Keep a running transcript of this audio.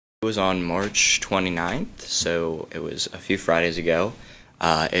It was on March 29th, so it was a few Fridays ago.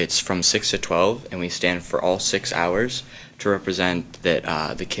 It's from 6 to 12, and we stand for all 6 hours to represent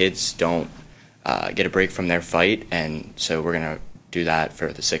that the kids don't get a break from their fight, and so we're going to do that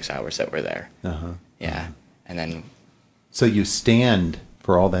for the 6 hours that we're there. Yeah, and then... So you stand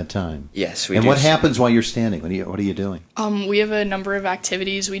for all that time? Yes, we do. And what happens while you're standing? What are you doing? We have a number of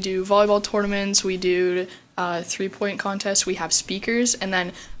activities. We do volleyball tournaments, we do three-point contests, we have speakers, and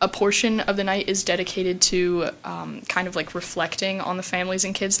then a portion of the night is dedicated to kind of like reflecting on the families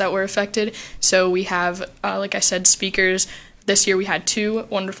and kids that were affected. So we have, like I said, speakers. This year we had 2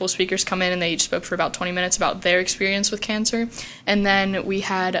 wonderful speakers come in, and they each spoke for about 20 minutes about their experience with cancer. And then we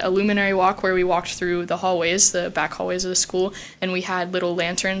had a luminary walk where we walked through the hallways, the back hallways of the school, and we had little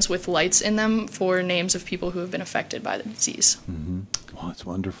lanterns with lights in them for names of people who have been affected by the disease. Wow, it's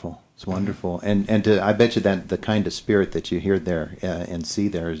wonderful. It's wonderful. And I bet you that the kind of spirit that you hear there and see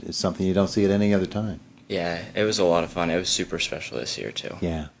there is something you don't see at any other time. Yeah, it was a lot of fun. It was super special this year, too.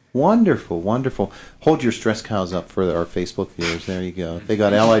 Yeah. Wonderful, wonderful. Hold your stress cows up for our Facebook viewers. There you go. They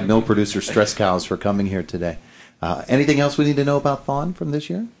got Allied Milk Producer stress cows for coming here today. Anything else we need to know about Fawn from this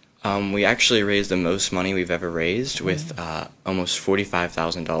year? We actually raised the most money we've ever raised with almost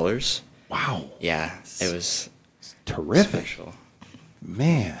 $45,000. Wow. Yeah, it was terrific. Special.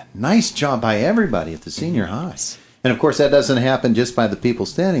 Man, nice job by everybody at the senior high. And of course, that doesn't happen just by the people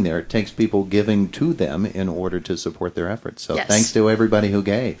standing there. It takes people giving to them in order to support their efforts. So thanks to everybody who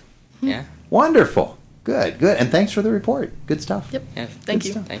gave. Yeah. Wonderful. Good, good. And thanks for the report. Good stuff. Yep. Yeah. Thank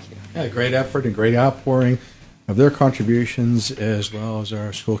you. Thank you. Yeah, great effort and great outpouring of their contributions, as well as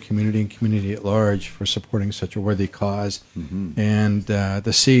our school community and community at large for supporting such a worthy cause. And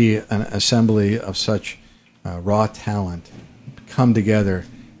to see an assembly of such raw talent come together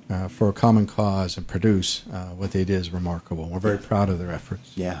for a common cause and produce what they did is remarkable. We're very proud of their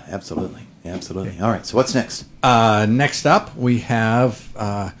efforts. Yeah, absolutely. Absolutely. All right, so what's next? Next up, we have,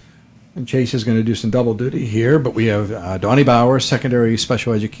 and Chase is going to do some double duty here, but we have Donnie Bauer, secondary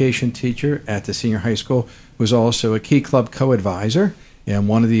special education teacher at the senior high school, who's also a Key Club co-advisor, and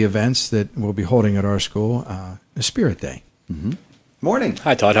one of the events that we'll be holding at our school is Spirit Day. Morning.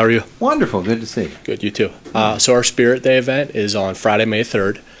 Hi, Todd. How are you? Wonderful. Good to see you. Good. You too. So our Spirit Day event is on Friday, May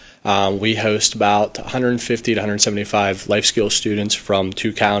 3rd. We host about 150 to 175 life skills students from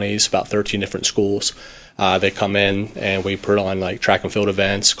 2 counties, about 13 different schools. They come in and we put on like track and field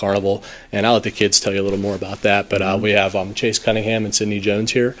events, carnival, and I'll let the kids tell you a little more about that. But we have Chase Cunningham and Sydney Jones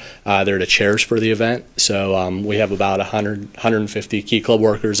here. They're the chairs for the event. So we have about 150 Key Club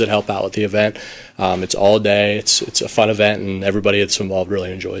workers that help out with the event. It's all day. It's a fun event, and everybody that's involved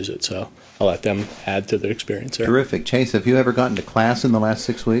really enjoys it. So I'll let them add to their experience there. Terrific. Chase, have you ever gotten to class in the last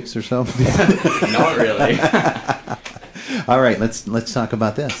 6 weeks or so? Not really. All right, let's talk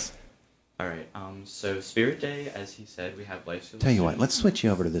about this. All right. So Spirit Day, as he said, we have life skills. Tell you what, let's switch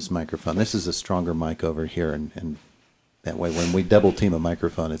you over to this microphone. This is a stronger mic over here, and that way when we double team a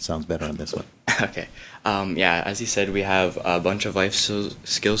microphone, it sounds better on this one. Okay. Yeah, as he said, we have a bunch of life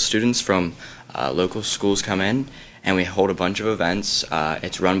skills students from local schools come in, and we hold a bunch of events.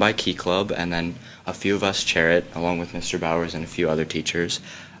 It's run by Key Club, and then a few of us chair it, along with Mr. Bowers and a few other teachers.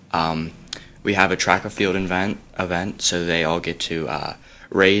 We have a track and field event, so they all get to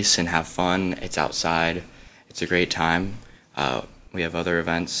race and have fun. It's outside. It's a great time. We have other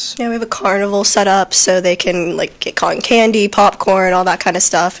events. Yeah, we have a carnival set up so they can like get cotton candy, popcorn, all that kind of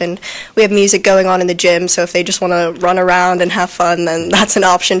stuff. And we have music going on in the gym, so if they just want to run around and have fun, then that's an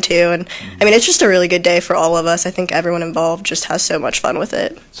option too. And I mean, it's just a really good day for all of us. I think everyone involved just has so much fun with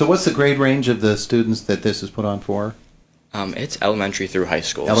it. So what's the grade range of the students that this is put on for? It's elementary through high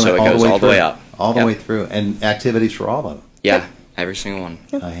school, so it goes all the way up. All the way through, and activities for all of them. Yeah. Every single one.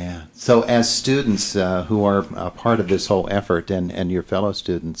 Oh, yeah. So as students who are a part of this whole effort and your fellow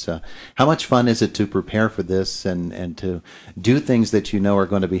students, how much fun is it to prepare for this and to do things that you know are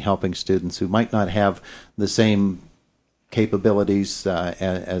going to be helping students who might not have the same capabilities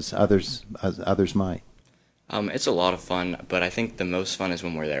as others might? It's a lot of fun, but I think the most fun is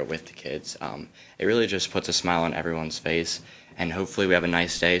when we're there with the kids. It really just puts a smile on everyone's face, and hopefully we have a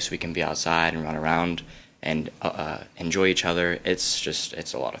nice day so we can be outside and run around and enjoy each other.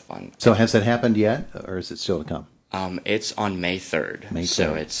 It's a lot of fun. So has that happened yet, or is it still to come? It's on May 3rd, May 3rd.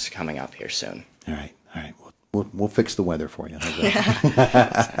 So it's coming up here soon. All right. We'll fix the weather for you.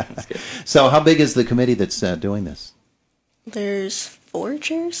 Sounds good. So how big is the committee that's doing this? There's 4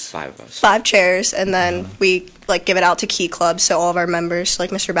 chairs. 5 of us. 5 chairs, and then we like give it out to Key Club, so all of our members,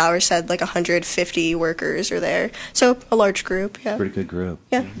 like Mr. Bauer said, like 150 workers are there. So a large group, yeah. Pretty good group.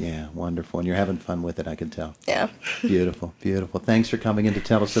 Yeah. Yeah, wonderful. And you're having fun with it, I can tell. Yeah. Beautiful, beautiful. Thanks for coming in to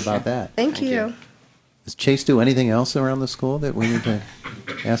tell us about that. Thank you. Does Chase do anything else around the school that we need to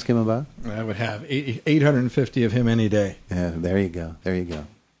ask him about? I would have 850 of him any day. Yeah, there you go. There you go.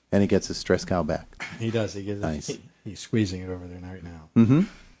 And he gets his stress cow back. He does. He gets Nice. he's squeezing it over there right now.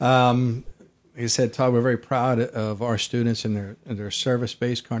 Mm-hmm. Like I said, Todd, we're very proud of our students and their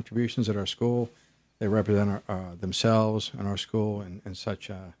service-based contributions at our school. They represent themselves and our school in such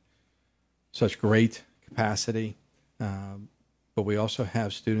great capacity. But we also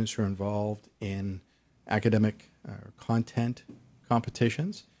have students who are involved in academic content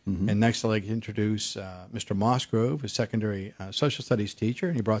competitions. And next, I'd like to introduce Mr. Mossgrove, a secondary social studies teacher,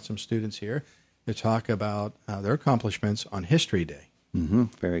 and he brought some students here to talk about their accomplishments on History Day. Mm-hmm.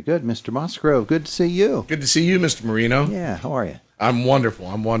 Very good. Mr. Mossgrove, good to see you. Good to see you, Mr. Marino. Yeah, how are you? I'm wonderful.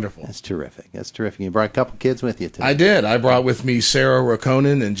 I'm wonderful. That's terrific. That's terrific. You brought a couple kids with you today. I did. I brought with me Sarah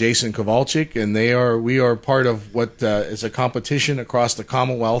Rakonen and Jason Kowalczyk, and we are part of what is a competition across the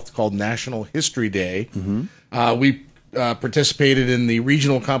Commonwealth called National History Day. We participated in the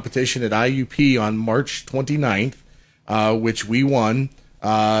regional competition at IUP on March 29th, which we won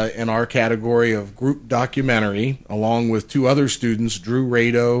in our category of group documentary, along with 2 other students, Drew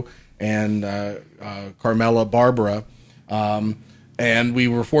Rado and Carmela Barbara. And we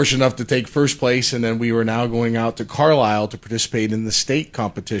were fortunate enough to take first place, and then we were now going out to Carlisle to participate in the state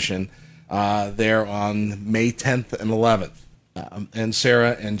competition there on May 10th and 11th. And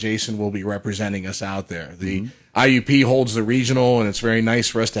Sarah and Jason will be representing us out there. The IUP holds the regional, and it's very nice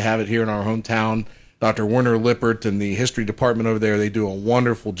for us to have it here in our hometown. Dr. Werner Lippert and the history department over there, they do a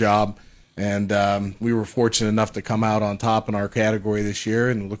wonderful job. And we were fortunate enough to come out on top in our category this year,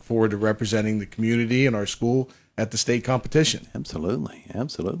 and look forward to representing the community and our school at the state competition. Absolutely,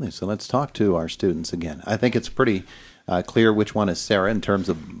 absolutely. So let's talk to our students again. I think it's pretty clear which one is Sarah in terms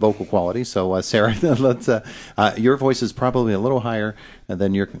of vocal quality. So Sarah, let's. Your voice is probably a little higher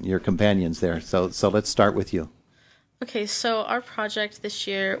than your companions there. So let's start with you. Okay, so our project this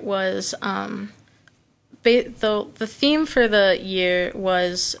year was the theme for the year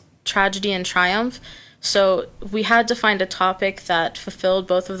was tragedy and triumph. So we had to find a topic that fulfilled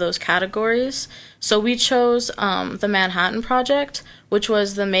both of those categories. So we chose the Manhattan Project, which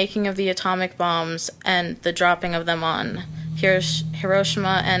was the making of the atomic bombs and the dropping of them on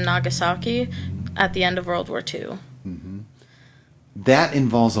Hiroshima and Nagasaki at the end of World War II. That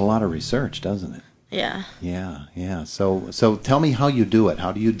involves a lot of research, doesn't it? Yeah. Yeah. So tell me how you do it.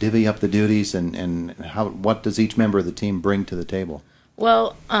 How do you divvy up the duties, and what does each member of the team bring to the table?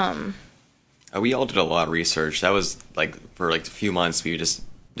 Well, we all did a lot of research. That was for a few months. We just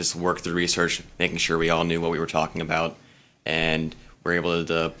worked through research, making sure we all knew what we were talking about, and we're able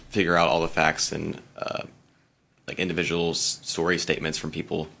to figure out all the facts and individual story statements from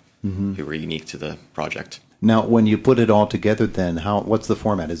people who were unique to the project. Now, when you put it all together, then what's the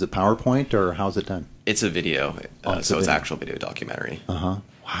format? Is it PowerPoint, or how's it done? It's a video, it's video. actual video documentary.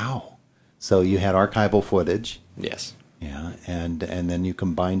 Wow. So you had archival footage. Yes. Yeah, and then you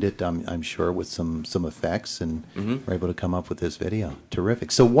combined it, I'm sure, with some effects, and were able to come up with this video.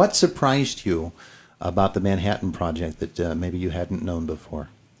 Terrific. So what surprised you about the Manhattan Project that maybe you hadn't known before?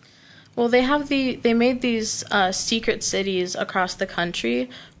 Well, they made these secret cities across the country,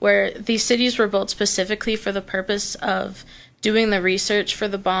 where these cities were built specifically for the purpose of doing the research for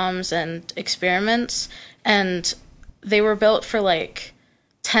the bombs and experiments, and they were built for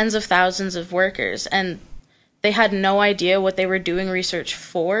tens of thousands of workers, and they had no idea what they were doing research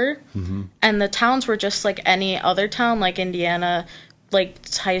for. And the towns were just like any other town, like Indiana,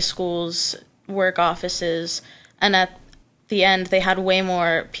 high schools, work offices, and at the end they had way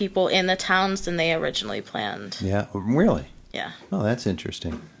more people in the towns than they originally planned. Yeah, really? Yeah. Oh, that's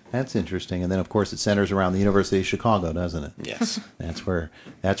interesting. That's interesting. And then, of course, it centers around the University of Chicago, doesn't it? Yes. That's where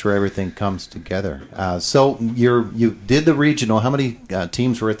everything comes together. So you did the regional. How many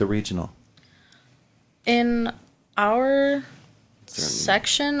teams were at the regional? In our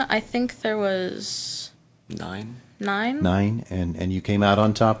section, I think there was 9. 9, and you came out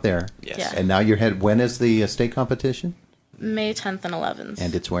on top there. Yes. Yeah. And now you're headed. When is the state competition? May 10th and 11th.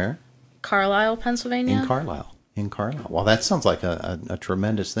 And it's where? Carlisle, Pennsylvania. In Carlisle. Well, that sounds like a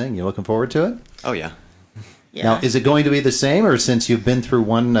tremendous thing. You looking forward to it? Oh, yeah. Yeah. Now, is it going to be the same, or since you've been through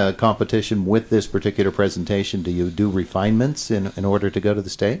one competition with this particular presentation, do you do refinements in order to go to the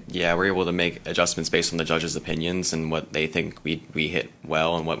state? Yeah, we're able to make adjustments based on the judges' opinions and what they think we hit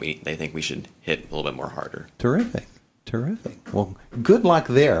well and what they think we should hit a little bit more harder. Terrific. Terrific. Well, good luck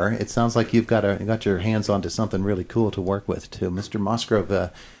there. It sounds like you've got your hands onto something really cool to work with too. Mr.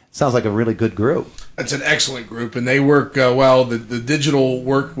 Musgrove, sounds like a really good group. It's an excellent group, and they work well. The digital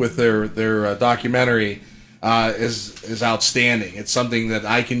work with their documentary is outstanding. It's something that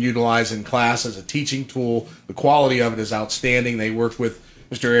I can utilize in class as a teaching tool. The quality of it is outstanding. They work with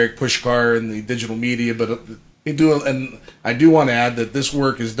Mr. Eric Pushkar in the digital media, but they do, and I do want to add that this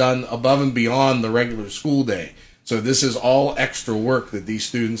work is done above and beyond the regular school day. So this is all extra work that these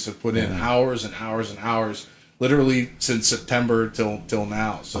students have put in, hours and hours and hours, literally since September till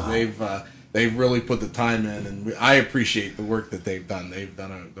now. So they've really put the time in, and I appreciate the work that they've done. They've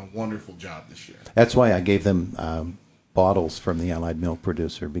done a wonderful job this year. That's why I gave them bottles from the Allied Milk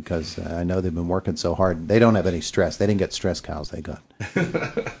Producer, because I know they've been working so hard. They don't have any stress. They didn't get stress cows. They got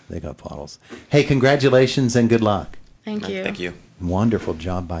bottles. Hey, congratulations and good luck. Thank you. Thank you. Wonderful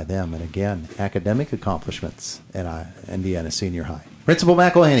job by them. And again, academic accomplishments at Indiana Senior High. Principal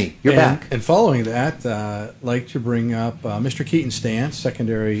McElhaney, you're back. And following that, I'd like to bring up Mr. Keaton Stantz,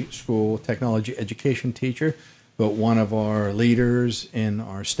 secondary school technology education teacher, but one of our leaders in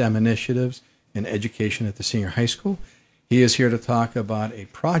our STEM initiatives in education at the senior high school. He is here to talk about a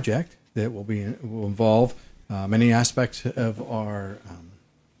project that will involve many aspects of our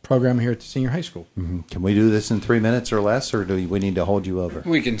program here at the senior high school. Mm-hmm. Can we do this in 3 minutes or less, or do we need to hold you over?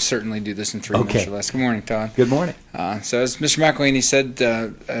 We can certainly do this in 3 minutes or less. Good morning, Todd. Good morning. So as Mr. McElhaney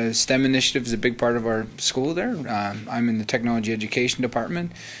said, STEM initiative is a big part of our school there. I'm in the technology education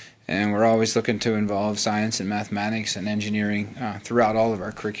department, and we're always looking to involve science and mathematics and engineering throughout all of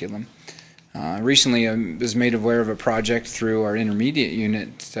our curriculum. Recently, I was made aware of a project through our intermediate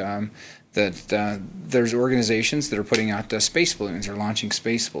unit that there's organizations that are putting out space balloons or launching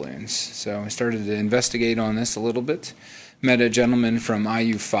space balloons. So I started to investigate on this a little bit. Met a gentleman from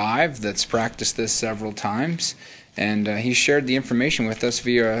IU5 that's practiced this several times, and he shared the information with us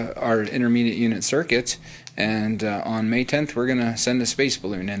via our intermediate unit circuit. And on May 10th, we're going to send a space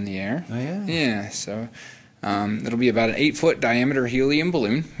balloon in the air. Oh, yeah? Yeah, so it'll be about an 8-foot diameter helium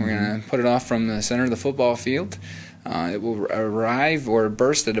balloon. We're going to put it off from the center of the football field. It will arrive or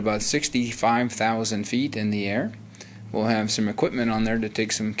burst at about 65,000 feet in the air. We'll have some equipment on there to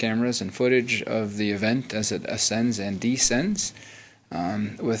take some cameras and footage of the event as it ascends and descends.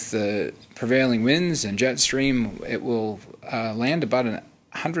 With the prevailing winds and jet stream, it will land about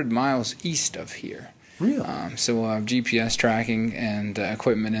 100 miles east of here. Really? So we'll have GPS tracking and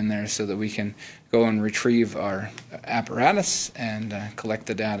equipment in there so that we can go and retrieve our apparatus and collect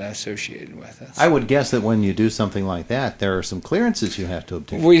the data associated with it. I would guess that when you do something like that, there are some clearances you have to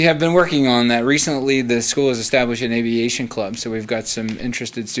obtain. We have been working on that. Recently, the school has established an aviation club, so we've got some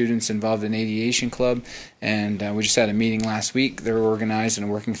interested students involved in aviation club, and we just had a meeting last week. They're organized and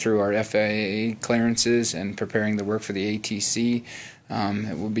working through our FAA clearances and preparing the work for the ATC.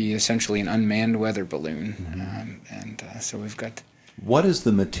 It will be essentially an unmanned weather balloon, so we've got... What is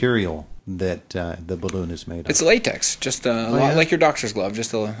the material that the balloon is made of? It's latex, just a lot like your doctor's glove,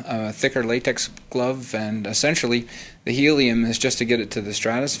 just a thicker latex glove, and essentially the helium is just to get it to the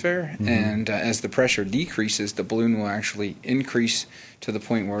stratosphere, and as the pressure decreases, the balloon will actually increase to the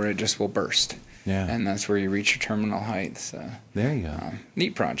point where it just will burst. Yeah. And that's where you reach your terminal height. So, there you go.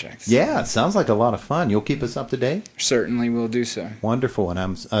 Neat project. Yeah, it sounds like a lot of fun. You'll keep us up to date? Certainly will do so. Wonderful, and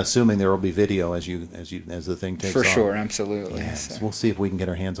I'm assuming there will be video as the thing takes off. For sure, absolutely. Yes, so. we'll see if we can get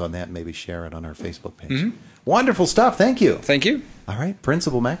our hands on that and maybe share it on our Facebook page. Wonderful stuff. Thank you. Thank you. All right,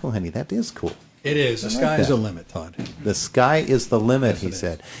 Principal McElhaney, that is cool. It is. The sky is the limit, Todd. The sky is the limit, he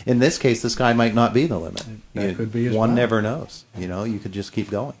said. In this case, the sky might not be the limit. That could be as One well. never knows. You know, you could just keep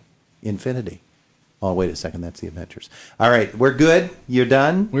going. Infinity. Oh, wait a second. That's the Avengers. All right. We're good. You're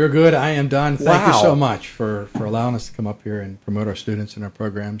done? We're good. I am done. Thank you Wow. so much for allowing us to come up here and promote our students and our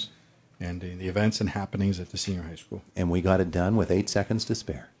programs and the events and happenings at the senior high school. And we got it done with 8 seconds to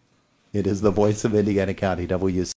spare. It is the voice of Indiana County, WC.